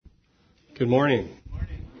Good morning.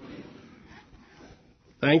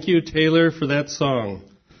 Thank you, Taylor, for that song.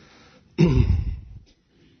 In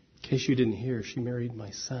case you didn't hear, she married my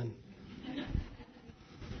son.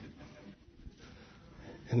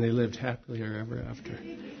 And they lived happily ever after.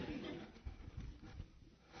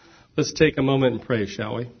 Let's take a moment and pray,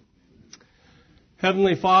 shall we?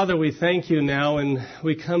 Heavenly Father, we thank you now, and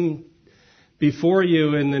we come before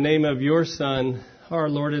you in the name of your Son, our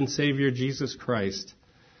Lord and Savior, Jesus Christ.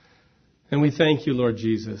 And we thank you, Lord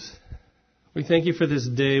Jesus. We thank you for this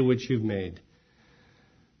day which you've made.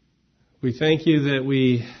 We thank you that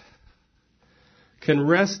we can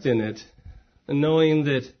rest in it, knowing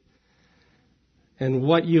that and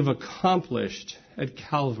what you've accomplished at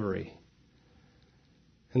Calvary,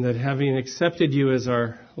 and that having accepted you as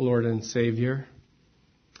our Lord and Savior,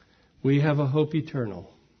 we have a hope eternal.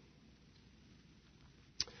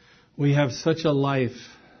 We have such a life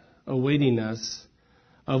awaiting us,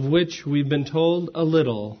 of which we've been told a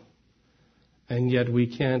little, and yet we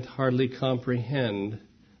can't hardly comprehend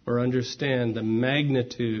or understand the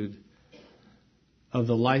magnitude of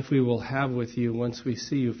the life we will have with you once we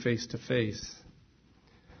see you face to face.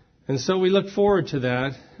 And so we look forward to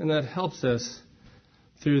that, and that helps us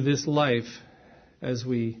through this life as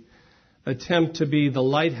we attempt to be the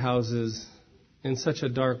lighthouses in such a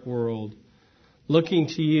dark world, looking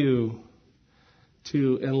to you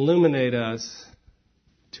to illuminate us,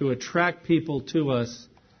 to attract people to us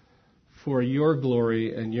for your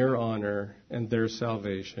glory and your honor and their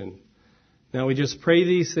salvation. Now we just pray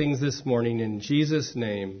these things this morning in Jesus'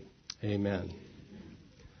 name. Amen.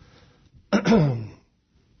 I'm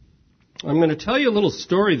going to tell you a little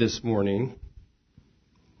story this morning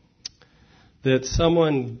that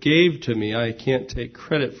someone gave to me. I can't take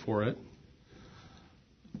credit for it.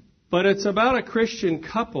 But it's about a Christian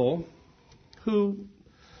couple who,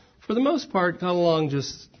 for the most part, got along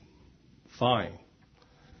just fine.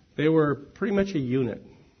 They were pretty much a unit.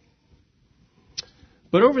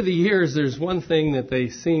 But over the years, there's one thing that they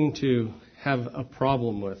seem to have a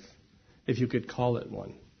problem with, if you could call it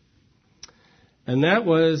one. And that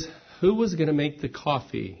was, who was going to make the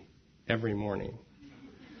coffee every morning?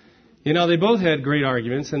 You know, they both had great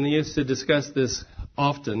arguments, and they used to discuss this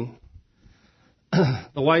often. The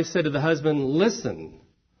wife said to the husband, listen,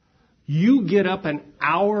 you get up an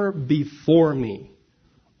hour before me.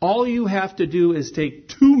 All you have to do is take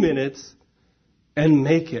 2 minutes and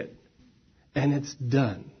make it, and it's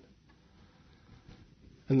done.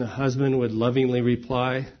 And the husband would lovingly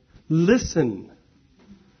reply, listen,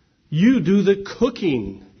 you do the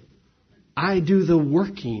cooking. I do the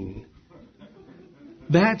working.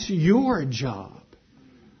 That's your job.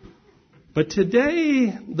 But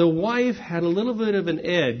today, the wife had a little bit of an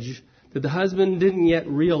edge that the husband didn't yet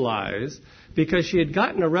realize, because she had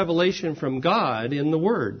gotten a revelation from God in the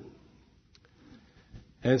Word.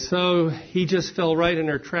 And so he just fell right in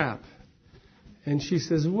her trap. And she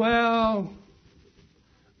says, well,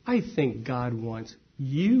 I think God wants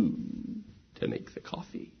you to make the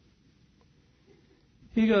coffee.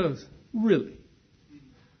 He goes, really?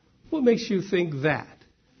 What makes you think that?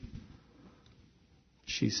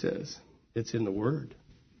 She says, it's in the Word.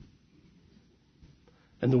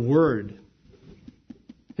 And the Word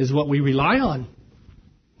is what we rely on.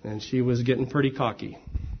 And she was getting pretty cocky.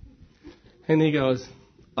 And he goes,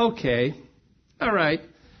 okay, all right,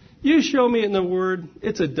 you show me in the Word,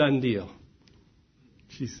 it's a done deal.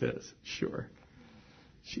 She says, sure.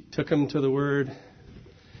 She took him to the Word.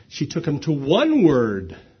 She took him to one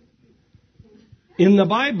word in the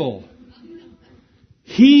Bible.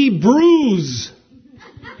 Hebrews.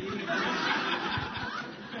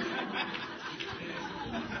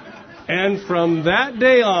 And from that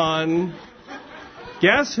day on,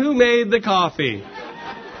 guess who made the coffee?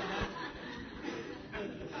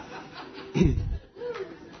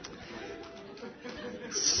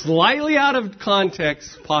 Slightly out of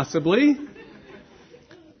context, possibly,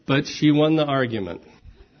 but she won the argument.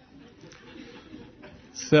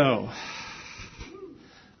 So,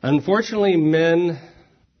 unfortunately, men,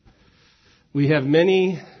 we have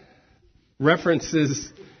many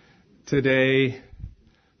references today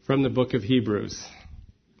from the book of Hebrews.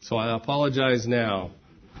 So I apologize now,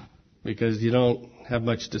 because you don't have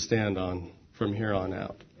much to stand on from here on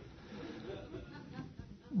out.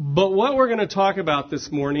 But what we're going to talk about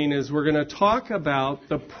this morning is we're going to talk about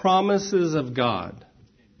the promises of God.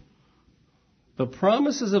 The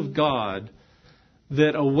promises of God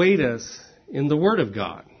that await us in the Word of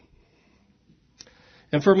God.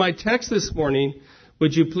 And for my text this morning,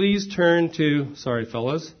 would you please turn to,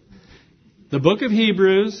 the book of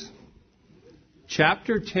Hebrews,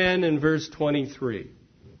 chapter 10 and verse 23.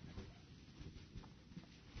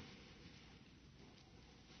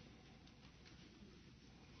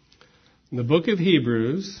 In the book of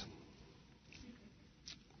Hebrews,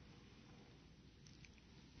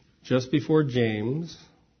 just before James,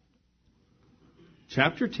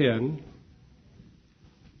 chapter 10,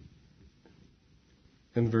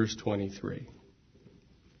 and verse 23.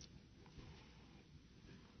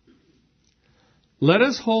 Let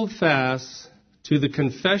us hold fast to the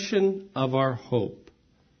confession of our hope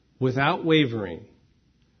without wavering,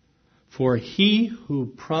 for he who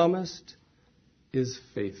promised is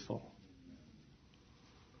faithful.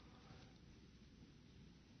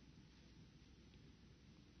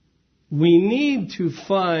 We need to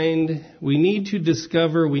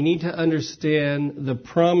discover, we need to understand the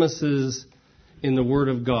promises in the Word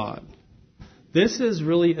of God. This is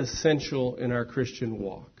really essential in our Christian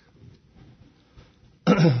walk.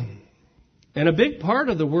 And a big part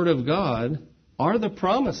of the Word of God are the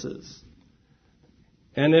promises.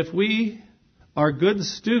 And if we are good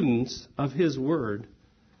students of His Word,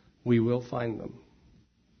 we will find them.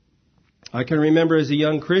 I can remember as a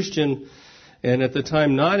young Christian, and at the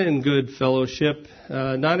time not in good fellowship,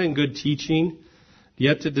 not in good teaching,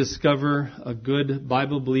 yet to discover a good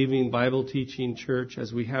Bible-believing, Bible-teaching church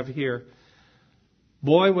as we have here.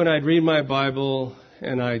 Boy, when I'd read my Bible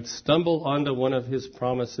and I'd stumble onto one of His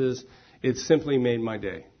promises, it simply made my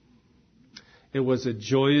day. It was a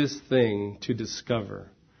joyous thing to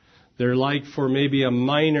discover. They're like for maybe a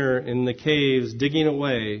miner in the caves digging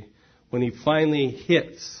away when he finally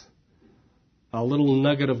hits a little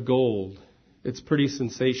nugget of gold. It's pretty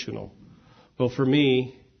sensational. Well, for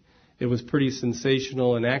me, it was pretty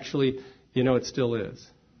sensational, and actually, it still is.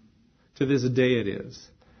 To this day it is.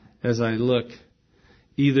 As I look,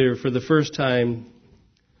 either for the first time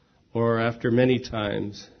or after many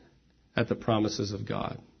times, at the promises of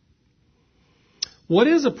God. What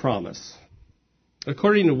is a promise?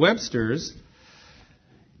 According to Webster's,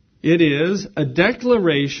 it is a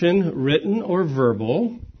declaration, written or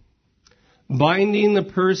verbal, binding the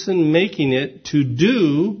person making it to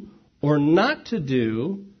do or not to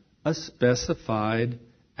do a specified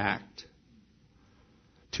act.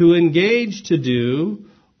 To engage to do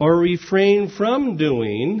or refrain from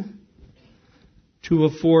doing, to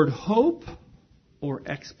afford hope or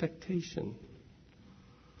expectation.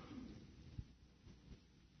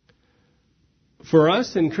 For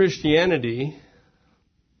us in Christianity,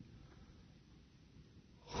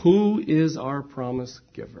 who is our promise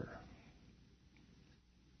giver?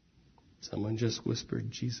 Someone just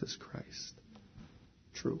whispered, Jesus Christ.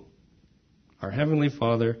 True. Our Heavenly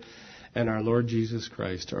Father and our Lord Jesus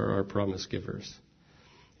Christ are our promise givers.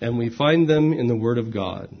 And we find them in the Word of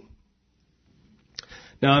God.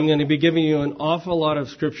 Now, I'm going to be giving you an awful lot of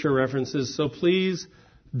scripture references, so please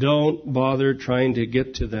don't bother trying to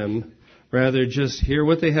get to them. Rather, just hear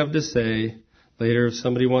what they have to say. Later, if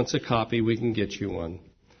somebody wants a copy, we can get you one.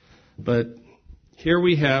 But here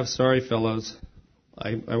we have, sorry fellows,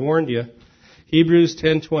 I warned you, Hebrews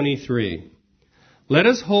 10:23. Let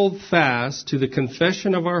us hold fast to the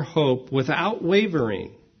confession of our hope without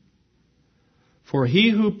wavering, for he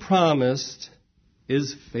who promised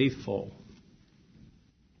is faithful.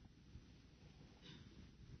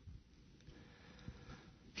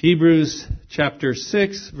 Hebrews chapter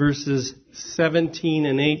 6, verses 17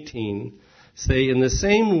 and 18 say, in the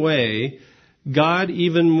same way, God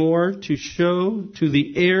even more to show to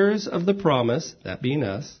the heirs of the promise, that being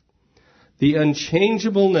us, the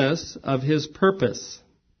unchangeableness of his purpose,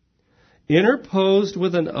 interposed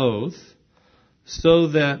with an oath, so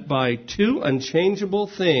that by two unchangeable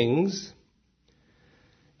things,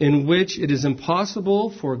 in which it is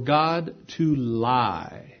impossible for God to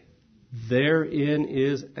lie, therein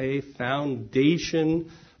is a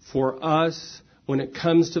foundation for us when it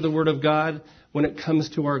comes to the Word of God, when it comes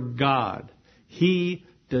to our God. He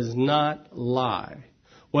does not lie.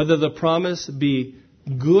 Whether the promise be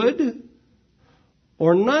good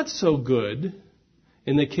or not so good,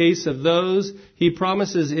 in the case of those, he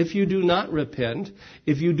promises, if you do not repent,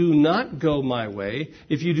 if you do not go my way,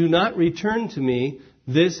 if you do not return to me,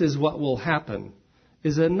 this is what will happen.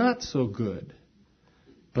 Is it not so good?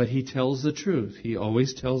 But he tells the truth. He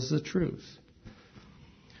always tells the truth.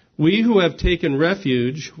 We who have taken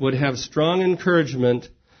refuge would have strong encouragement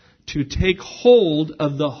to take hold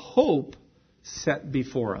of the hope set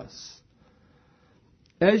before us.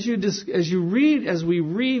 As we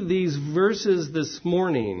read these verses this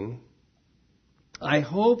morning, I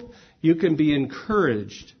hope you can be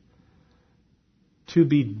encouraged to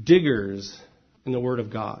be diggers in the Word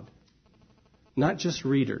of God. Not just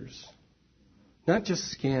readers. Not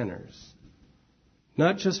just scanners.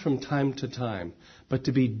 Not just from time to time. But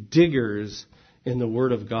to be diggers in the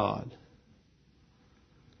Word of God.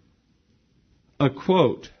 A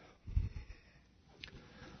quote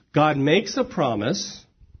God makes a promise.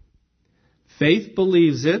 Faith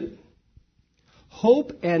believes it.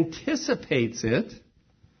 Hope anticipates it.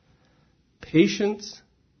 Patience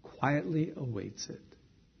quietly awaits it.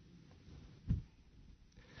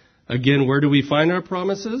 Again, where do we find our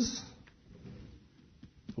promises?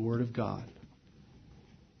 The Word of God.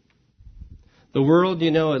 The world,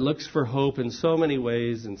 it looks for hope in so many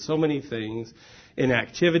ways, in so many things, in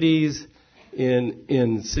activities,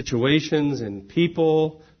 in situations, in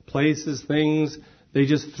people, places, things. They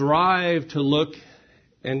just thrive to look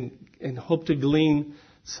and hope to glean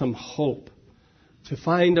some hope, to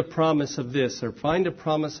find a promise of this or find a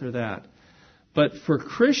promise or that. But for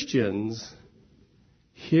Christians,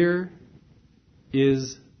 here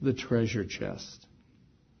is the treasure chest.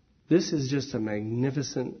 This is just a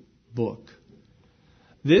magnificent book.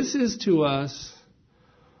 This is to us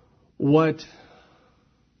what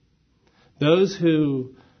those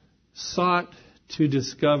who sought to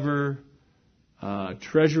discover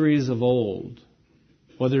treasuries of old,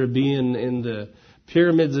 whether it be in the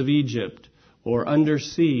pyramids of Egypt or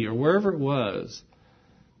undersea or wherever it was,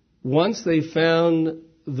 once they found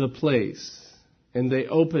the place and they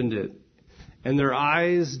opened it and their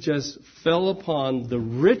eyes just fell upon the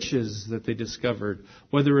riches that they discovered,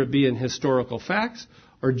 whether it be in historical facts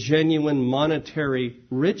or genuine monetary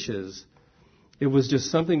riches, it was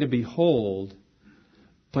just something to behold.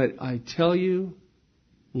 But I tell you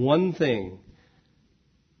one thing,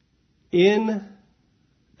 in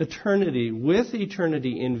eternity, with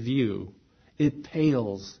eternity in view, it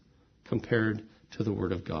pales compared to the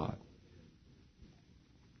Word of God.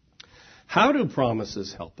 How do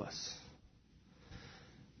promises help us?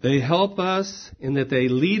 They help us in that they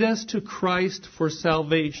lead us to Christ for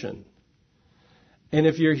salvation. And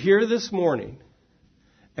if you're here this morning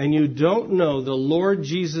and you don't know the Lord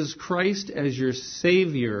Jesus Christ as your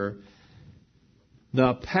Savior,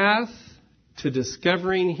 the path to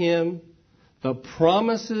discovering Him, the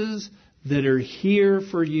promises that are here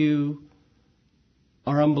for you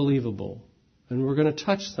are unbelievable. And we're going to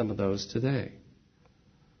touch some of those today.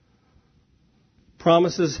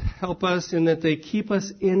 Promises help us in that they keep us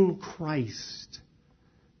in Christ.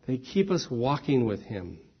 They keep us walking with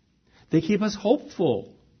Him. They keep us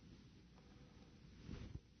hopeful.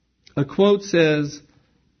 A quote says,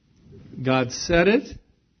 God said it,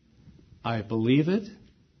 I believe it,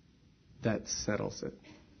 that settles it.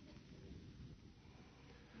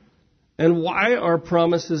 And why are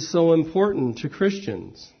promises so important to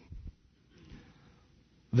Christians?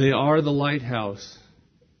 They are the lighthouse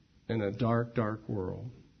in a dark, dark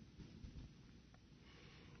world.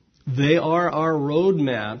 They are our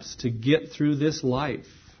roadmaps to get through this life.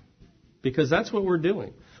 Because that's what we're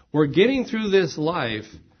doing. We're getting through this life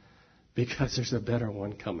because there's a better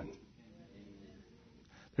one coming.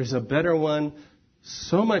 There's a better one,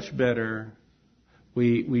 so much better.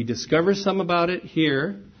 We discover some about it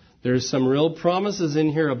here. There's some real promises in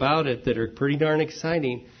here about it that are pretty darn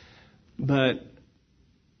exciting. But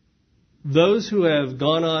those who have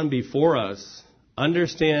gone on before us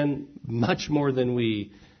understand much more than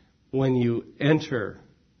we when you enter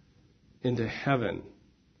into heaven.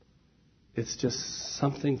 It's just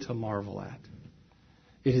something to marvel at.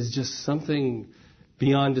 It is just something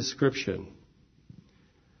beyond description.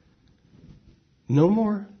 No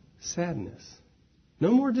more sadness.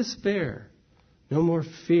 No more despair. No more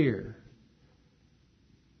fear.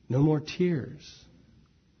 No more tears.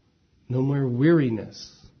 No more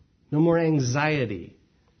weariness. No more anxiety.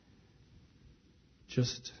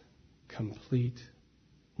 Just complete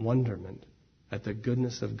wonderment at the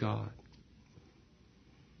goodness of God.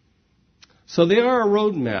 So they are our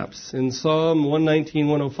roadmaps. In Psalm 119,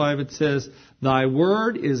 105 it says, Thy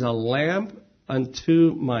word is a lamp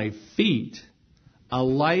unto my feet, a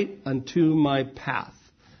light unto my path.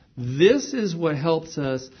 This is what helps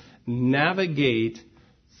us navigate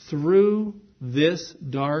through this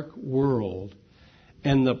dark world.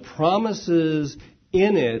 And the promises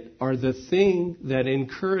in it are the thing that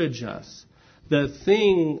encourage us, the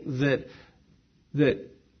thing that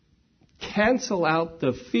cancel out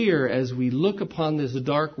the fear as we look upon this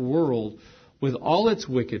dark world with all its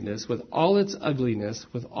wickedness, with all its ugliness,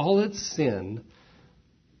 with all its sin.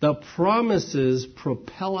 The promises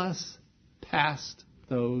propel us past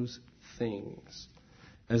those things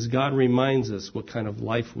as God reminds us what kind of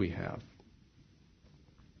life we have.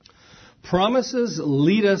 Promises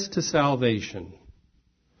lead us to salvation.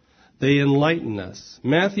 They enlighten us.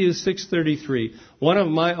 Matthew 6:33, one of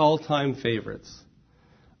my all-time favorites.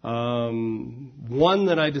 One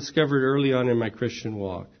that I discovered early on in my Christian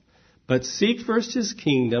walk. But seek first His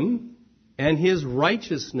kingdom and His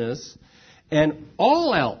righteousness, and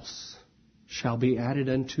all else shall be added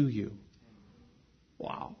unto you.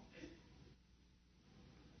 Wow.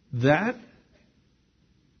 That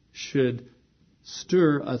should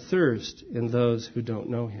stir a thirst in those who don't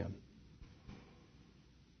know him.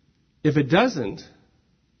 If it doesn't,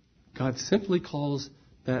 God simply calls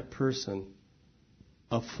that person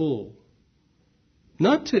a fool.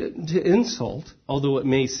 Not to insult, although it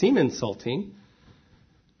may seem insulting.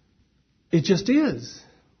 It just is.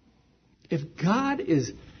 If God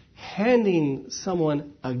is handing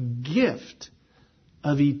someone a gift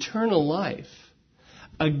of eternal life,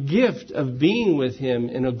 a gift of being with him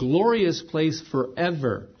in a glorious place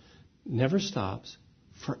forever, never stops,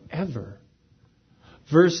 forever,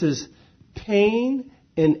 versus pain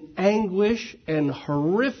and anguish and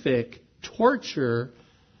horrific torture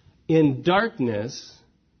in darkness,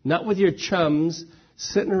 not with your chums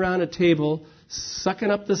sitting around a table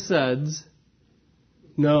sucking up the suds.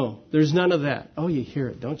 No, there's none of that. Oh, you hear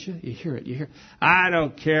it, don't you? You hear it, you hear it. I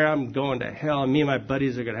don't care, I'm going to hell, and me and my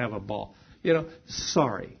buddies are going to have a ball.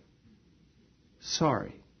 Sorry.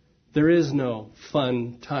 There is no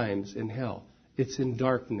fun times in hell. It's in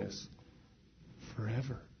darkness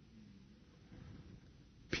forever.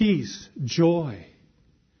 Peace, joy,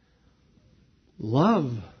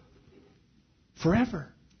 love forever.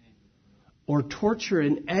 Or torture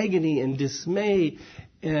and agony and dismay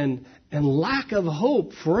and lack of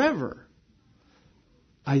hope forever.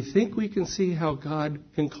 I think we can see how God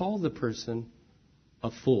can call the person a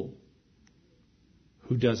fool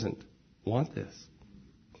who doesn't want this.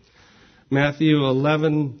 Matthew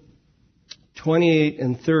 11:28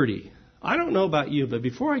 and 30. I don't know about you, but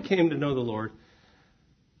before I came to know the Lord,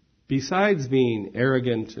 besides being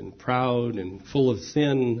arrogant and proud and full of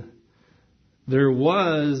sin, there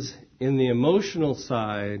was, in the emotional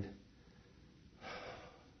side,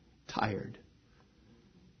 tired.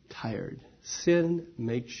 Sin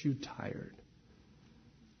makes you tired.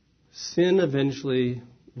 Sin eventually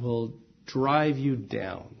will drive you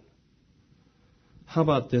down. How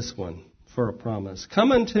about this one for a promise?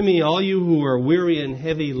 Come unto me, all you who are weary and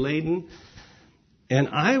heavy laden, and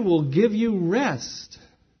I will give you rest.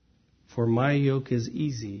 For my yoke is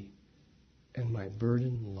easy and my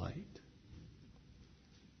burden light.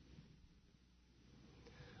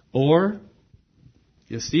 Or,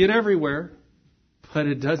 you see it everywhere, but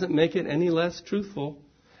it doesn't make it any less truthful.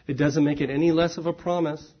 It doesn't make it any less of a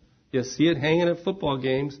promise. You see it hanging at football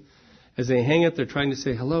games. As they hang it, they're trying to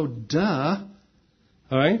say, hello, duh.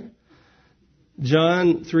 All right?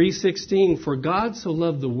 John 3:16, for God so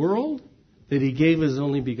loved the world that he gave his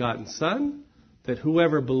only begotten Son, that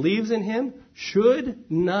whoever believes in him should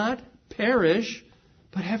not perish,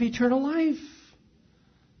 but have eternal life.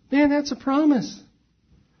 Man, that's a promise.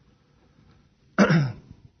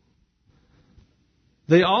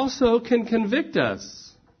 They also can convict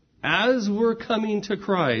us as we're coming to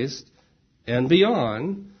Christ and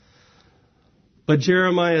beyond. But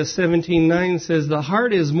Jeremiah 17:9 says, the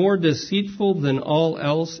heart is more deceitful than all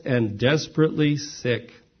else and desperately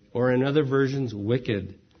sick. Or in other versions,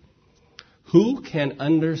 wicked. Who can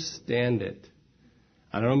understand it?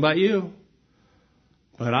 I don't know about you,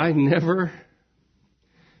 but I never,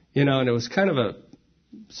 and it was kind of a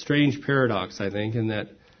strange paradox, I think, in that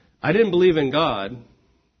I didn't believe in God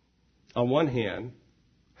on one hand,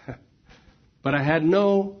 but I had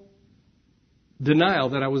no denial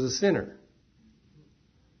that I was a sinner.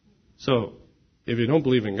 So, if you don't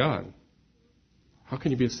believe in God, how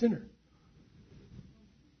can you be a sinner?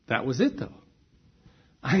 That was it, though.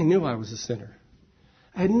 I knew I was a sinner.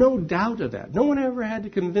 I had no doubt of that. No one ever had to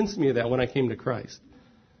convince me of that when I came to Christ.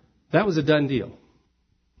 That was a done deal.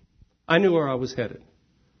 I knew where I was headed.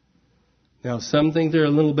 Now, some think they're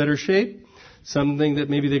in a little better shape. Some think that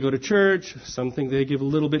maybe they go to church. Some think they give a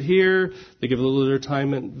little bit here. They give a little bit of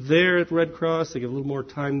time there at Red Cross. They give a little more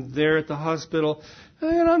time there at the hospital.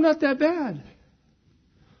 And I'm not that bad.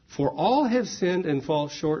 For all have sinned and fall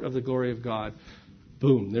short of the glory of God.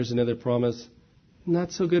 Boom, there's another promise.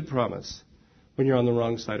 Not so good promise when you're on the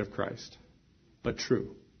wrong side of Christ. But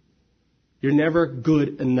true. You're never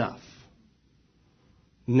good enough.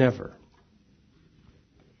 Never.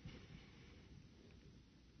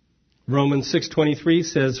 Romans 6:23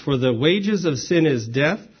 says, for the wages of sin is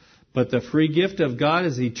death, but the free gift of God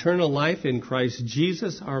is eternal life in Christ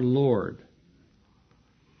Jesus our Lord.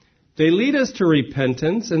 They lead us to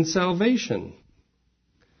repentance and salvation.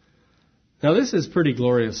 Now this is pretty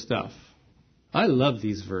glorious stuff. I love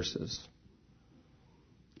these verses.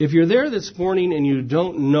 If you're there this morning and you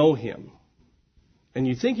don't know him, and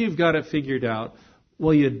you think you've got it figured out,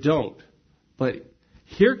 well, you don't. But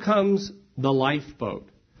here comes the lifeboat.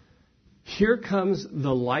 Here comes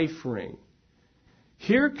the life ring.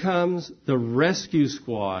 Here comes the rescue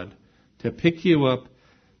squad to pick you up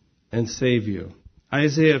and save you.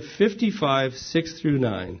 Isaiah 55, 6 through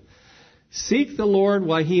 9. Seek the Lord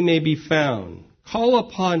while he may be found. Call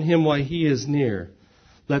upon him while he is near.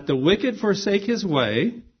 Let the wicked forsake his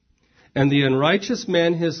way, and the unrighteous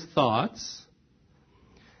man his thoughts,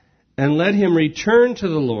 and let him return to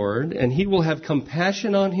the Lord, and he will have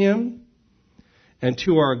compassion on him, and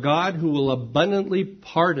to our God who will abundantly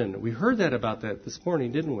pardon. We heard that about that this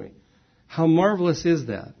morning, didn't we? How marvelous is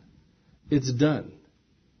that? It's done.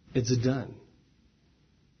 It's done.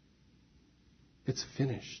 It's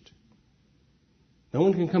finished. No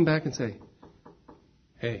one can come back and say,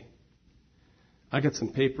 hey, I got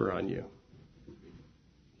some paper on you.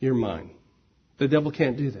 You're mine. The devil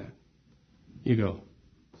can't do that. You go,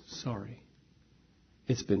 sorry.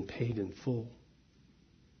 It's been paid in full.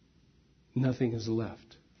 Nothing is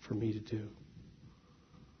left for me to do.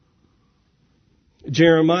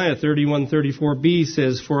 Jeremiah 31:34b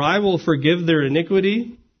says, For I will forgive their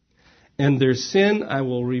iniquity, and their sin I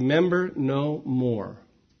will remember no more.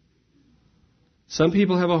 Some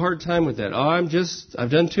people have a hard time with that. I've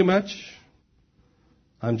done too much.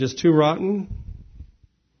 I'm just too rotten.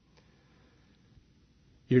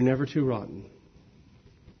 You're never too rotten.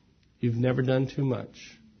 You've never done too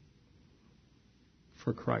much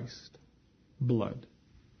for Christ. Blood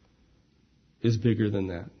is bigger than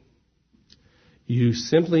that. You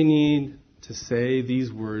simply need to say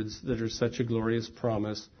these words that are such a glorious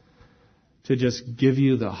promise to just give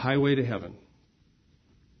you the highway to heaven,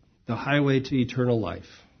 the highway to eternal life.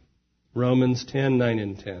 Romans 10, 9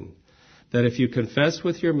 and 10. That if you confess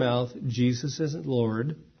with your mouth Jesus is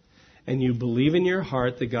Lord, and you believe in your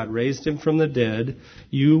heart that God raised him from the dead,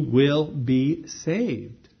 you will be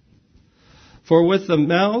saved. For with the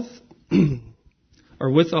mouth, or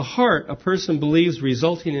with the heart, a person believes,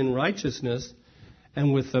 resulting in righteousness,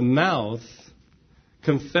 and with the mouth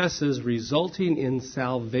confesses, resulting in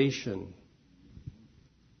salvation.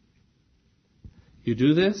 You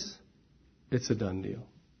do this, it's a done deal.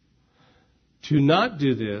 To not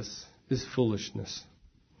do this is foolishness.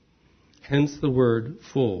 Hence the word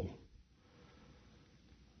fool.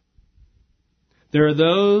 There are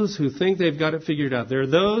those who think they've got it figured out. There are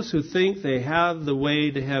those who think they have the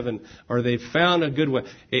way to heaven, or they've found a good way.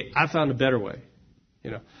 Hey, I found a better way.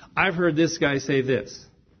 I've heard this guy say this,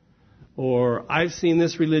 or I've seen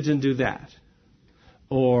this religion do that,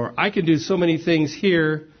 or I can do so many things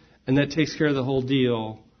here, and that takes care of the whole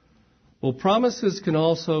deal. Well, promises can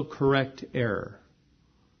also correct error.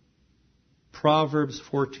 Proverbs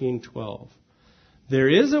 14:12. There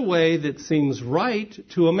is a way that seems right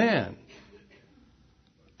to a man,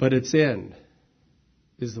 but its end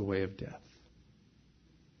is the way of death.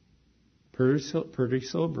 Pretty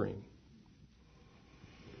sobering.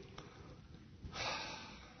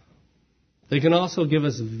 They can also give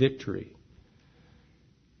us victory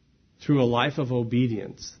through a life of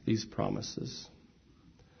obedience, these promises.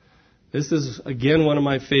 This is, again, one of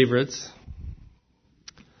my favorites.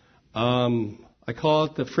 I call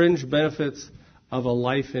it the fringe benefits of a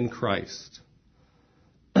life in Christ.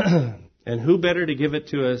 And who better to give it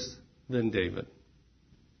to us than David?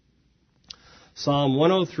 Psalm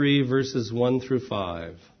 103, verses 1 through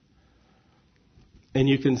 5. And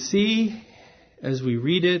you can see, as we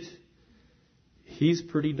read it, he's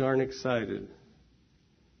pretty darn excited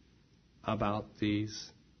about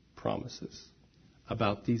these promises,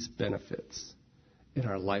 about these benefits in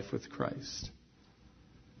our life with Christ.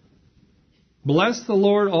 Bless the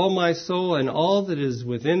Lord, all my soul, and all that is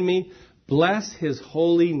within me. Bless his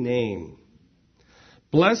holy name.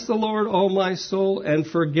 Bless the Lord, all my soul, and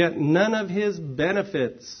forget none of his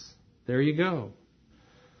benefits. There you go.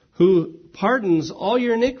 Who pardons all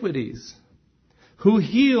your iniquities. Who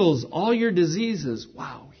heals all your diseases.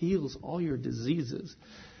 Wow, heals all your diseases.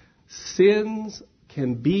 Sins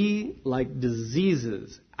can be like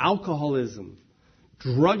diseases, alcoholism,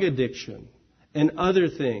 drug addiction, and other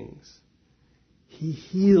things. He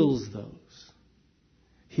heals those.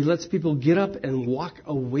 He lets people get up and walk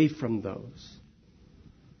away from those.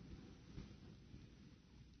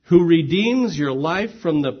 Who redeems your life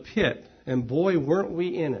from the pit. And boy, weren't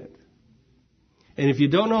we in it. And if you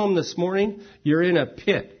don't know him this morning, you're in a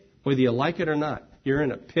pit. Whether you like it or not, you're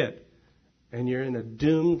in a pit. And you're in a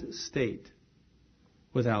doomed state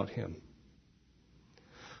without him.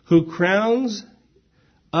 Who crowns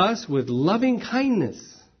us with loving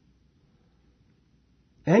kindness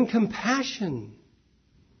and compassion.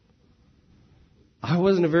 I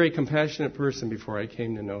wasn't a very compassionate person before I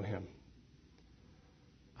came to know him.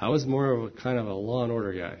 I was more of a kind of a law and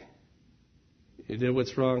order guy. You did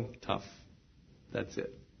what's wrong, tough. That's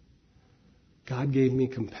it. God gave me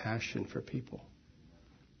compassion for people.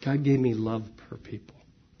 God gave me love for people.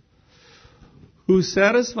 Who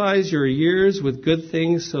satisfies your years with good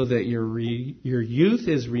things so that your youth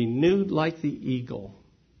is renewed like the eagle.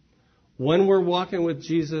 When we're walking with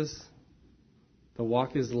Jesus, the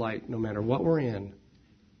walk is light no matter what we're in.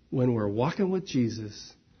 When we're walking with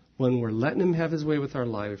Jesus, when we're letting Him have His way with our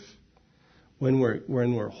life, when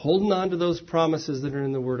we're holding on to those promises that are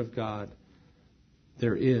in the Word of God,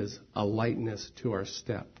 there is a lightness to our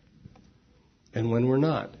step. And when we're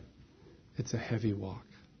not, it's a heavy walk.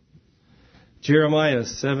 Jeremiah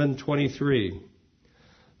 7:23.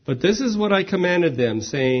 But this is what I commanded them,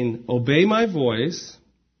 saying, obey my voice,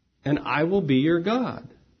 and I will be your God.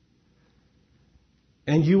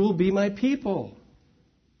 And you will be my people.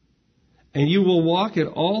 And you will walk in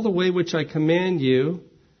all the way which I command you,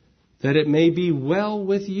 that it may be well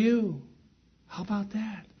with you. How about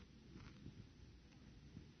that?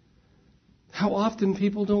 How often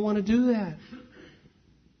people don't want to do that?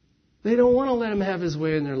 They don't want to let Him have His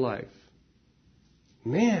way in their life.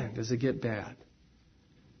 Man, does it get bad.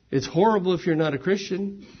 It's horrible if you're not a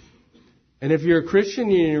Christian. And if you're a Christian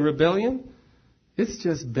and you're in rebellion, it's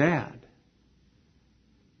just bad.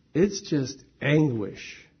 It's just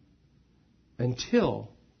anguish until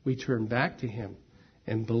we turn back to Him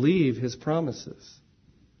and believe His promises.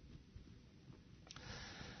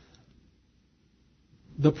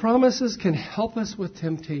 The promises can help us with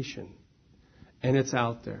temptation, and it's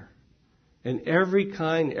out there in every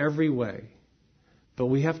kind, every way. But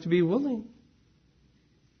we have to be willing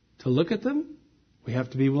to look at them. We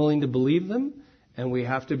have to be willing to believe them, and we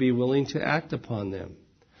have to be willing to act upon them.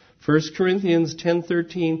 1 Corinthians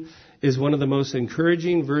 10:13 is one of the most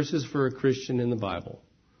encouraging verses for a Christian in the Bible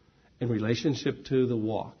in relationship to the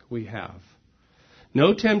walk we have.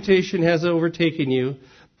 No temptation has overtaken you,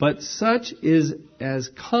 but such is as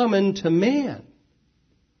common to man.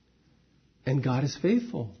 And God is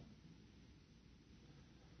faithful,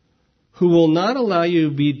 who will not allow you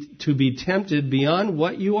to be tempted beyond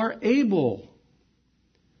what you are able,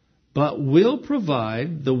 but will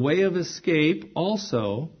provide the way of escape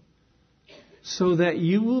also, so that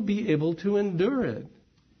you will be able to endure it.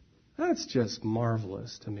 That's just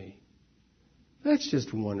marvelous to me. That's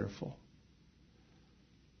just wonderful.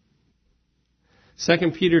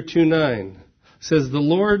 2 Peter 2:9 says, the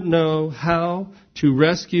Lord knows how to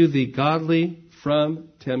rescue the godly from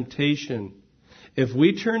temptation. If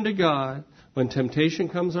we turn to God when temptation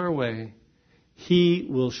comes our way, He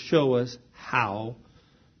will show us how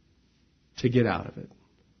to get out of it,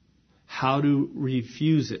 how to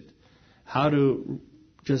refuse it, how to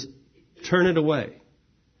just turn it away.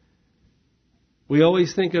 We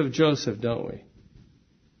always think of Joseph, don't we?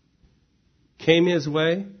 Came his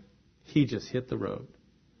way, he just hit the road.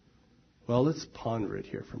 Well, let's ponder it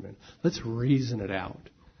here for a minute. Let's reason it out.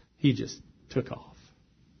 He just took off.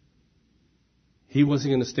 He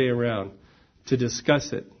wasn't going to stay around to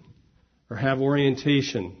discuss it or have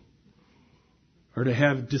orientation or to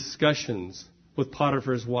have discussions with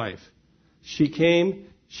Potiphar's wife. She came,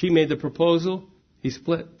 she made the proposal, he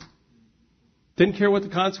split. Didn't care what the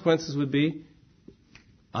consequences would be.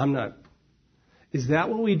 I'm not. Is that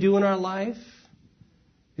what we do in our life?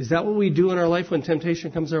 Is that what we do in our life when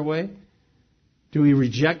temptation comes our way? Do we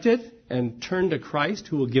reject it and turn to Christ,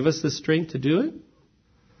 who will give us the strength to do it?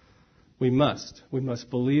 We must. We must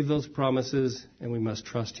believe those promises, and we must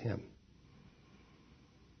trust Him.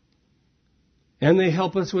 And they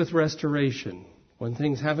help us with restoration. When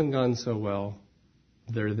things haven't gone so well,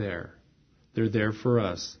 they're there. They're there for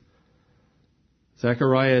us.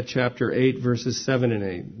 Zechariah chapter 8, verses 7 and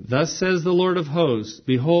 8. Thus says the Lord of hosts,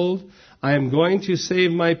 behold, I am going to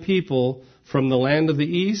save my people from the land of the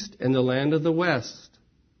east and the land of the west.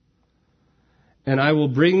 And I will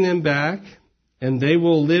bring them back, and they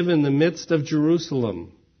will live in the midst of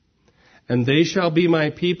Jerusalem. And they shall be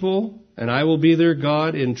my people, and I will be their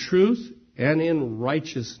God in truth and in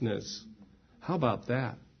righteousness. How about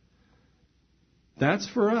that? That's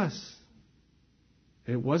for us.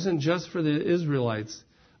 It wasn't just for the Israelites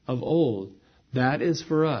of old. That is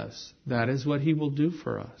for us. That is what He will do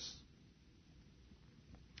for us.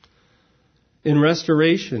 In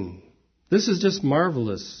restoration, this is just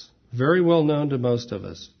marvelous, very well known to most of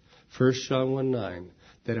us. 1 John 1:9,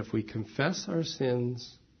 that if we confess our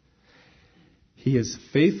sins, He is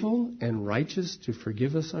faithful and righteous to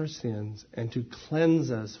forgive us our sins and to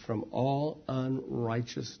cleanse us from all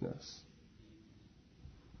unrighteousness.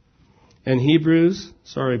 And Hebrews,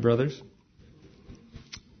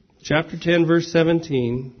 chapter 10, verse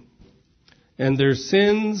 17, and their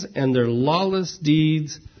sins and their lawless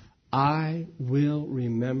deeds I will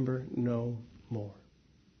remember no more.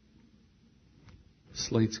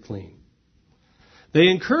 Slate's clean. They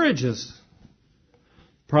encourage us.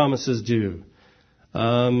 Promises do.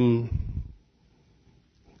 Probably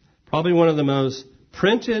one of the most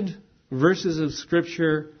printed verses of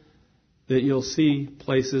Scripture that you'll see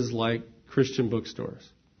places like Christian bookstores.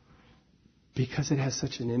 Because it has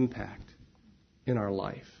such an impact in our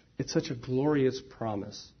life. It's such a glorious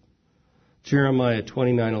promise. Jeremiah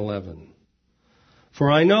 29:11. For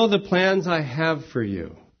I know the plans I have for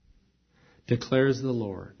you, declares the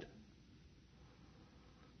Lord.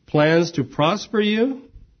 Plans to prosper you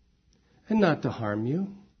and not to harm you.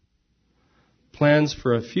 Plans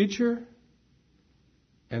for a future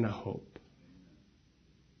and a hope.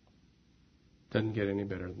 Doesn't get any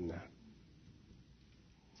better than that.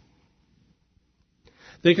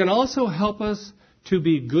 They can also help us to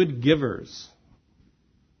be good givers.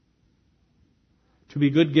 To be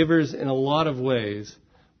good givers in a lot of ways,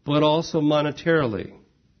 but also monetarily.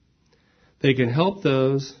 They can help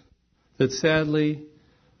those that sadly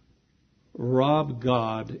rob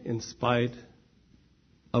God in spite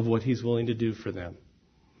of what He's willing to do for them.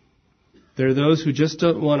 There are those who just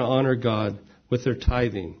don't want to honor God with their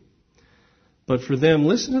tithing. But for them,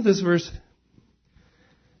 listen to this verse,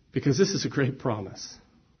 because this is a great promise.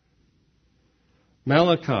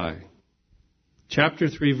 Malachi, chapter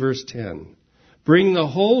 3, verse 10. Bring the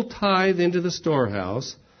whole tithe into the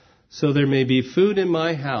storehouse, so there may be food in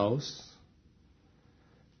my house.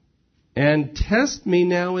 And test me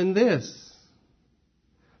now in this,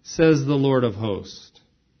 says the Lord of hosts.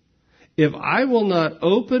 If I will not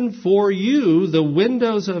open for you the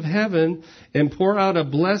windows of heaven and pour out a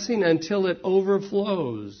blessing until it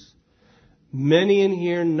overflows. Many in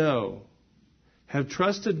here have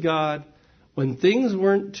trusted God when things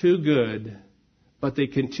weren't too good, but they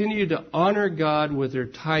continued to honor God with their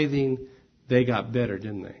tithing. They got better,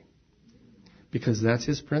 didn't they? Because that's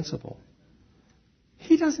His principle.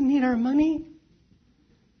 He doesn't need our money.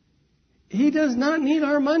 He does not need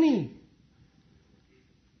our money.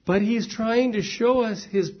 But He's trying to show us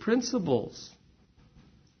His principles.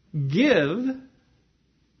 Give,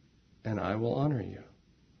 and I will honor you.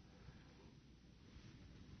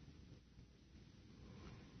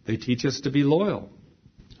 They teach us to be loyal.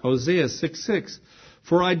 Hosea 6:6.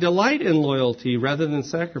 For I delight in loyalty rather than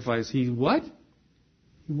sacrifice. He what?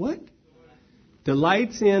 What?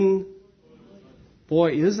 Delights in...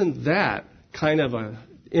 Boy, isn't that kind of an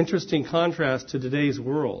interesting contrast to today's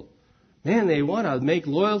world. Man, they want to make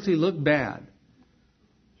loyalty look bad.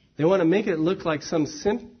 They want to make it look like some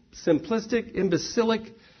simplistic,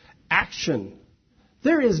 imbecilic action.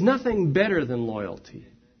 There is nothing better than loyalty.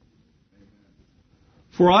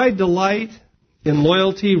 For I delight in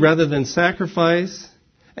loyalty rather than sacrifice,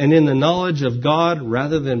 and in the knowledge of God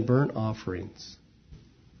rather than burnt offerings.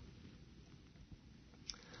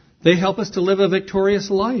 They help us to live a victorious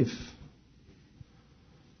life.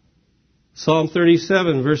 Psalm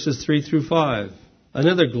 37, verses 3 through 5.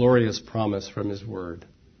 Another glorious promise from His Word.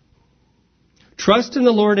 Trust in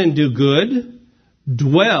the Lord and do good.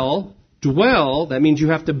 Dwell, that means you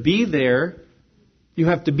have to be there. You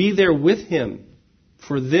have to be there with Him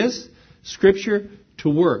for this Scripture to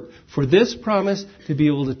work. For this promise to be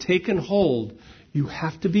able to take and hold, you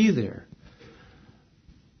have to be there.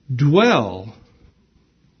 Dwell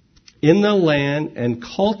in the land and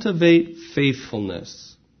cultivate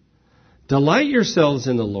faithfulness. Delight yourselves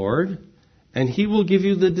in the Lord, and He will give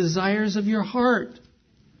you the desires of your heart.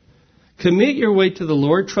 Commit your way to the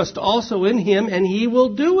Lord. Trust also in Him, and He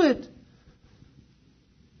will do it.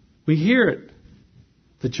 We hear it.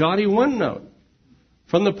 The Jotty One Note.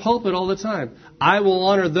 From the pulpit all the time. I will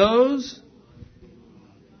honor those.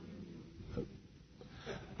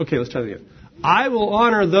 Okay, let's try that again. I will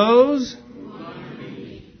honor those.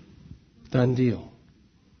 Done deal.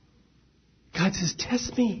 God says,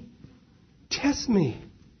 test me. Test me.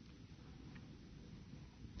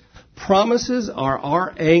 Promises are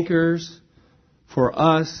our anchors for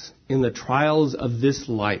us in the trials of this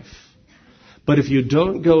life. But if you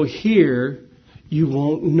don't go here, you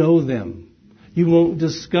won't know them. You won't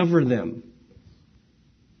discover them.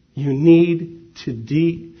 You need to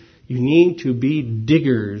be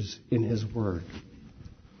diggers in His Word.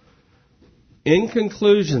 In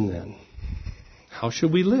conclusion, then, how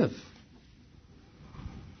should we live?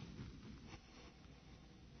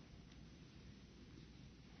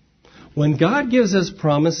 When God gives us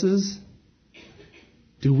promises,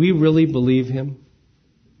 do we really believe Him?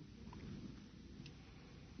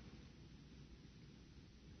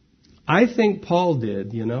 I think Paul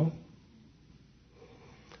did,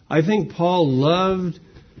 I think Paul loved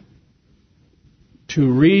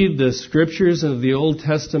to read the Scriptures of the Old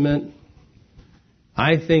Testament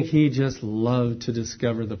I think he just loved to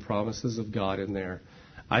discover the promises of God in there.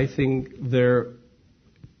 I think they're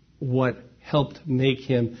what helped make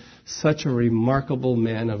him such a remarkable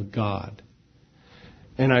man of God.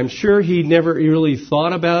 And I'm sure he never really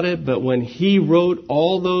thought about it, but when he wrote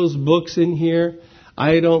all those books in here,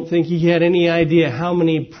 I don't think he had any idea how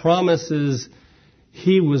many promises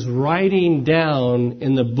he was writing down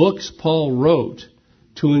in the books Paul wrote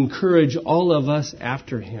to encourage all of us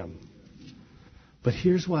after him. But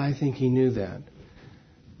here's why I think he knew that.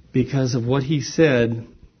 Because of what he said,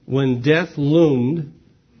 when death loomed,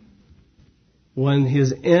 when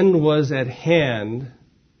his end was at hand,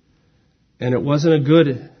 and it wasn't a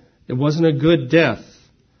good death.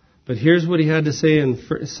 But here's what he had to say in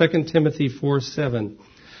 2 Timothy 4:7.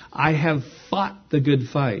 I have fought the good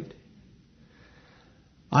fight.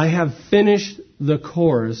 I have finished the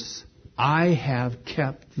course. I have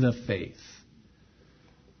kept the faith.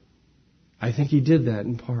 I think he did that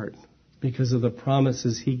in part because of the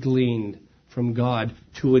promises he gleaned from God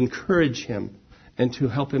to encourage him and to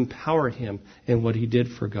help empower him in what he did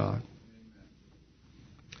for God.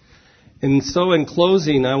 And so in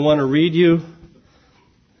closing, I want to read you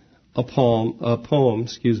a poem.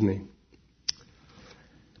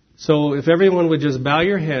 So if everyone would just bow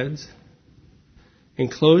your heads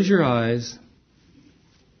and close your eyes,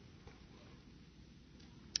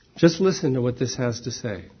 just listen to what this has to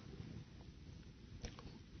say.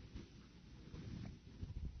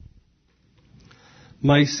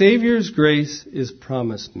 My Savior's grace is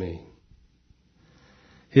promised me,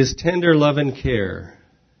 His tender love and care,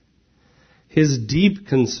 His deep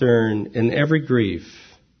concern in every grief,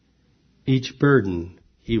 each burden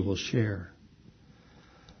He will share.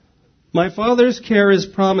 My Father's care is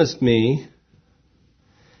promised me,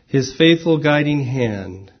 His faithful guiding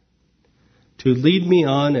hand, to lead me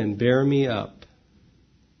on and bear me up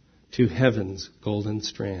to heaven's golden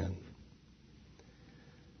strand.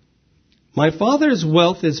 My Father's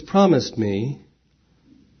wealth is promised me,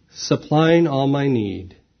 supplying all my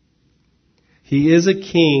need. He is a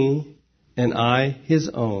king, and I His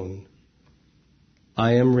own.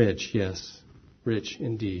 I am rich, yes, rich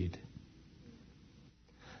indeed.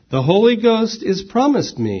 The Holy Ghost is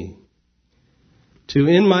promised me, to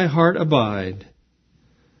in my heart abide,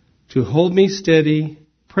 to hold me steady,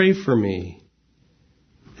 pray for me,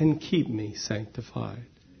 and keep me sanctified.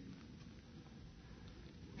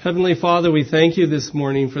 Heavenly Father, we thank you this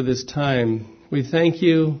morning for this time. We thank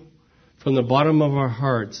you from the bottom of our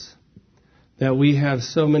hearts that we have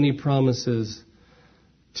so many promises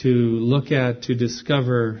to look at, to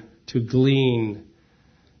discover, to glean,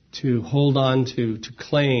 to hold on to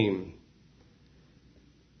claim.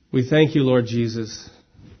 We thank you, Lord Jesus,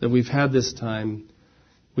 that we've had this time.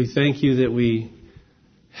 We thank you that we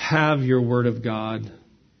have your Word of God.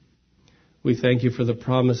 We thank you for the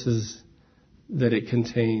promises that it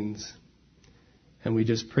contains. And we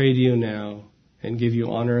just pray to you now and give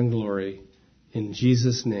you honor and glory. In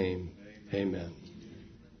Jesus' name, amen.